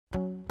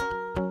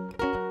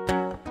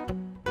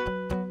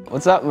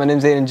What's up? My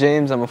name's Aidan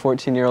James. I'm a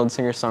 14-year-old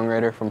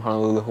singer-songwriter from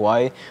Honolulu,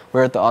 Hawaii.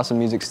 We're at the Awesome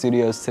Music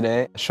Studios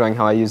today, showing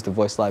how I use the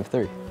VoiceLive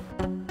 3.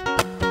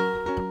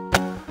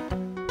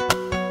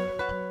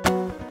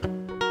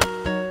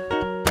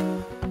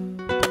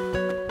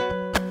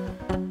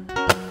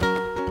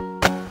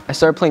 I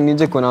started playing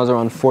music when I was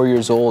around 4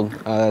 years old.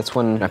 That's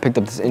when I picked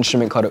up this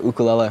instrument called a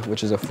ukulele,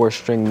 which is a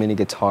 4-string mini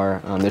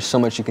guitar. There's so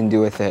much you can do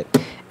with it.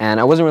 And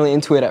I wasn't really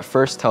into it at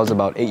first till I was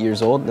about 8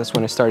 years old. That's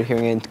when I started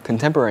hearing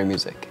contemporary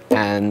music.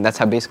 And that's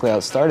how basically how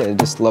it started. I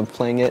just loved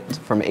playing it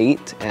from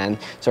 8 and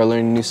started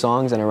learning new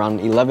songs. And around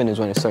 11 is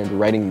when I started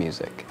writing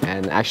music.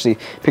 And I actually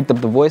picked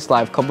up the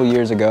VoiceLive a couple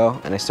years ago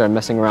and I started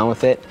messing around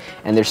with it.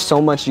 And there's so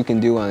much you can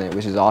do on it,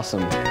 which is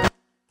awesome.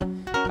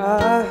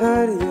 I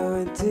heard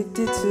you're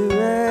addicted to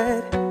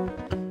red.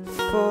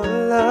 For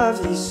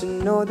love, you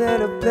should know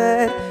that a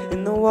bed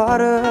in the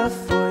water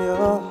for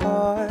your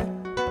heart.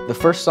 The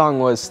first song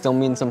was Still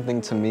Means Something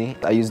to Me.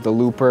 I used the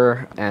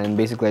looper and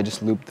basically I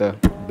just looped the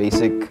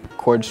basic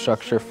chord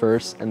structure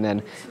first and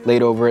then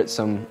laid over it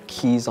some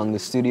keys on the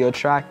studio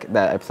track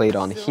that I played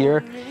on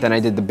here. Then I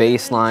did the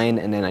bass line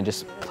and then I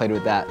just played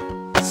with that.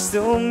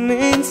 Still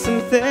means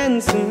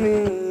something to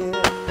me,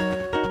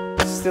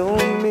 yeah. Still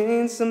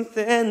means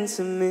something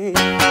to me.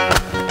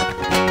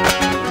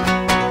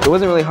 It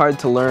wasn't really hard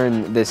to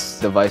learn this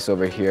device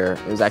over here.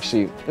 It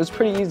was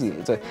pretty easy.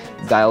 It's a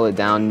dial it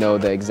down, know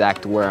the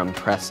exact where I'm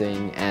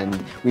pressing,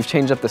 and we've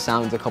changed up the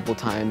sounds a couple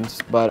times,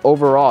 but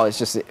overall it's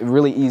just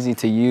really easy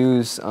to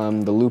use.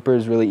 The looper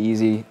is really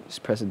easy.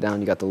 Just press it down,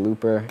 you got the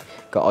looper,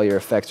 got all your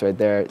effects right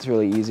there. It's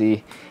really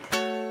easy.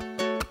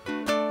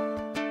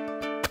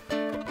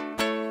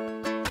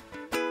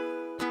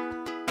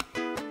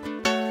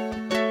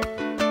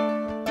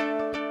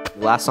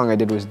 The last song I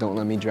did was Don't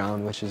Let Me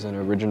Drown, which is an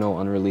original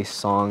unreleased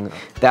song.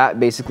 That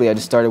basically I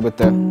just started with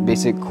the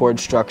basic chord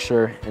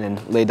structure and then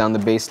laid down the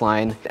bass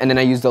line. And then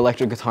I used the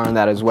electric guitar on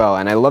that as well.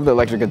 And I love the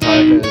electric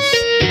guitar because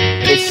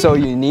it's so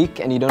unique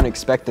and you don't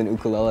expect an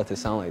ukulele to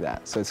sound like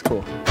that. So it's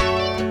cool.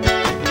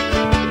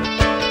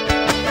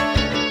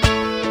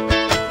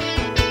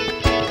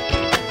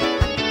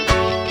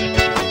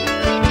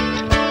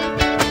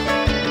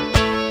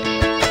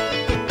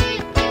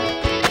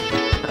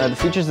 The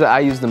features that I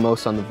use the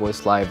most on the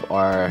VoiceLive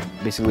are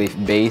basically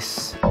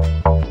bass.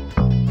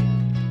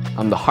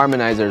 The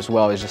harmonizer as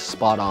well is just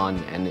spot on,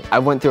 and I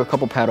went through a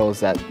couple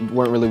pedals that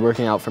weren't really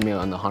working out for me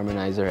on the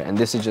harmonizer, and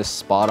this is just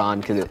spot on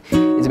because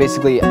it's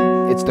basically,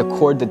 it's the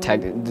chord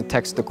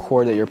detects the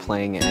chord that you're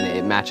playing and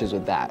it matches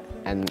with that.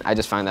 And I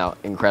just find that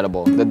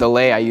incredible. The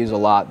delay I use a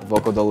lot, the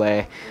vocal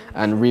delay,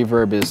 and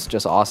reverb is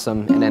just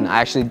awesome. And then I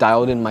actually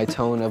dialed in my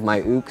tone of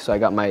my uke, so I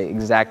got my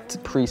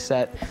exact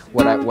preset,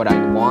 what I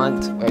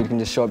want. You can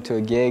just show up to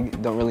a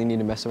gig, don't really need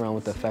to mess around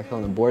with the effect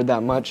on the board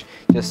that much.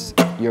 Just,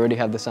 you already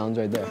have the sounds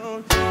right there.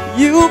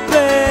 You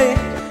play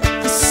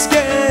this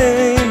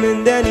game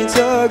and then you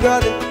talk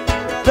all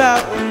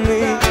about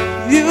me.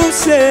 You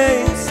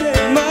say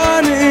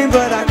money,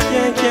 but I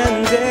can't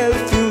tell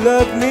if you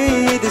love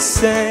me the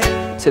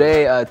same.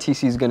 Today,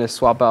 TC is going to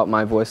swap out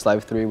my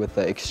VoiceLive 3 with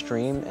the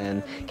Extreme,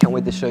 and can't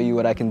wait to show you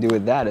what I can do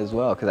with that as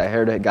well, because I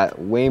heard it got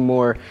way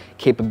more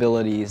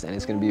capabilities and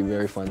it's going to be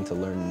very fun to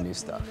learn new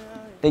stuff.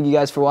 Thank you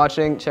guys for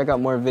watching. Check out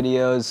more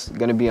videos.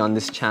 Going to be on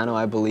this channel,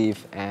 I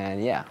believe,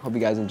 and yeah, hope you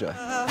guys enjoy.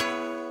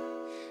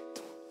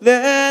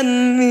 Let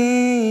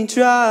me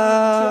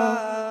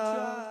try.